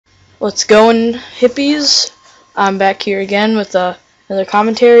What's going, hippies? I'm back here again with another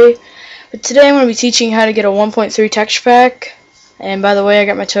commentary. But today I'm going to be teaching how to get a 1.3 texture pack. And by the way, I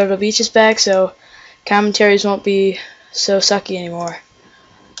got my Turtle Beaches back, so commentaries won't be so sucky anymore.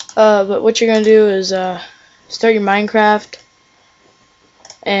 But what you're going to do is start your Minecraft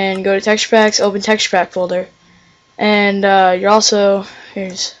and go to texture packs, open texture pack folder. And you're also,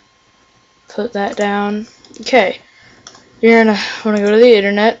 here's, put that down. Okay, you're going to want to go to the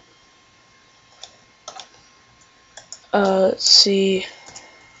internet. Let's see.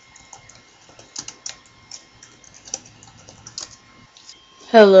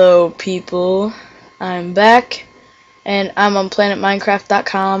 Hello, people. I'm back, and I'm on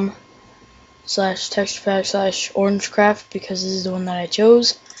planetminecraft.com/texturepack/orangecraft because this is the one that I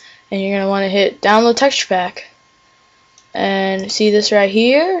chose. And you're gonna want to hit download texture pack. And see this right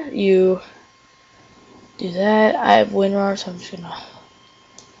here? You do that. I have WinRAR, so I'm just gonna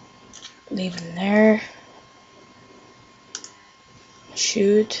leave it in there.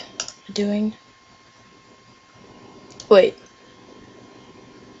 Shoot, what am I doing? Wait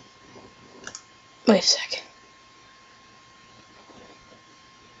a second.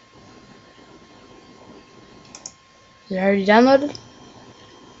 Is it already downloaded?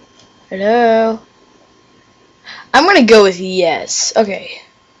 Hello? I'm gonna go with yes. Okay.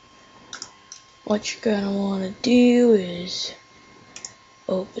 What you're gonna wanna do is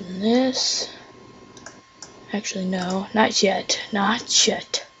open this. Actually, no, not yet. Not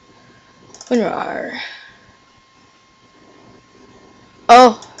yet. WinRAR.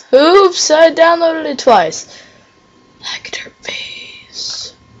 Oh, oops! I downloaded it twice. Hector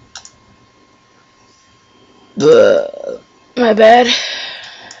base. My bad.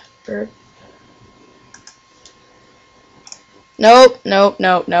 Burp. Nope.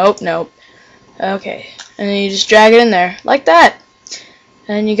 Okay, and then you just drag it in there like that.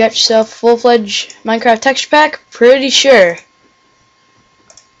 And you got yourself a full-fledged Minecraft texture pack, pretty sure.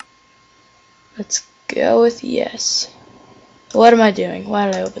 Let's go with yes. What am I doing? Why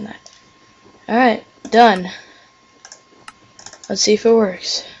did I open that? Alright, done. Let's see if it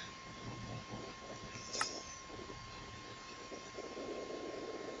works.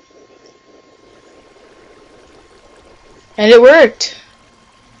 And it worked.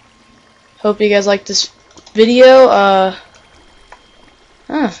 Hope you guys liked this video.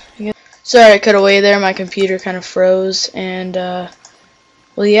 Sorry I cut away there, my computer kind of froze, and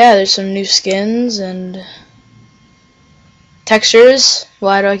well, yeah, there's some new skins and textures.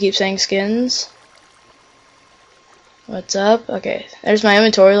 Why do I keep saying skins? What's up? Okay, there's my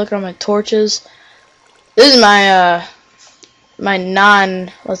inventory. Look at all my torches. This is my my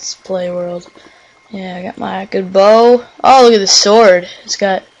non-let's play world. Yeah, I got my good bow. Oh, look at this sword. It's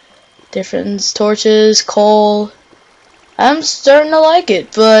got different torches, coal. I'm starting to like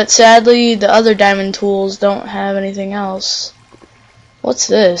it, but sadly the other diamond tools don't have anything else. What's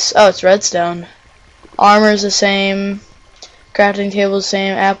this? Oh, it's redstone. Armor's the same. Crafting table's the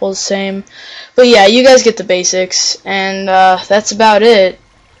same. Apple's the same. But yeah, you guys get the basics, and that's about it.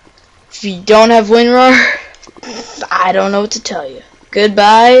 If you don't have WinRAR, I don't know what to tell you.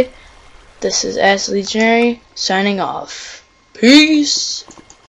 Goodbye. This is Ass Legionary signing off. Peace.